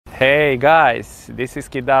Hey guys, this is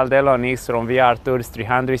Kidal Delonis from VR Tours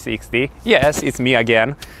 360. Yes, it's me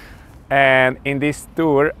again. And in this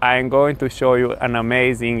tour, I'm going to show you an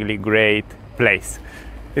amazingly great place.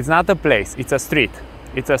 It's not a place, it's a street.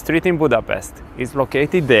 It's a street in Budapest. It's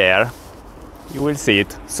located there. You will see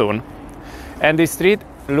it soon. And this street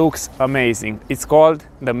looks amazing. It's called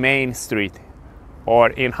the main street,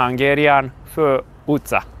 or in Hungarian, Fő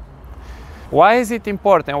utca. Why is it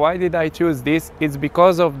important? Why did I choose this? It's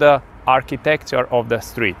because of the architecture of the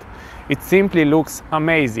street. It simply looks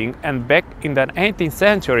amazing, and back in the 18th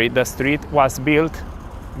century the street was built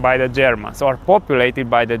by the Germans, or populated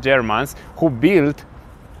by the Germans, who built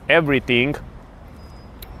everything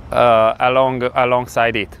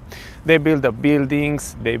alongside it. They built the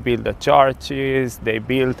buildings, they built the churches, they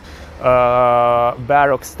built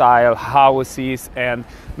Baroque style houses and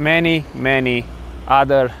many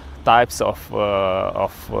other types of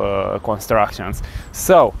constructions.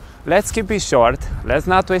 So let's keep it short, let's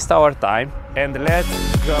not waste our time, and let's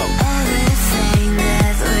go.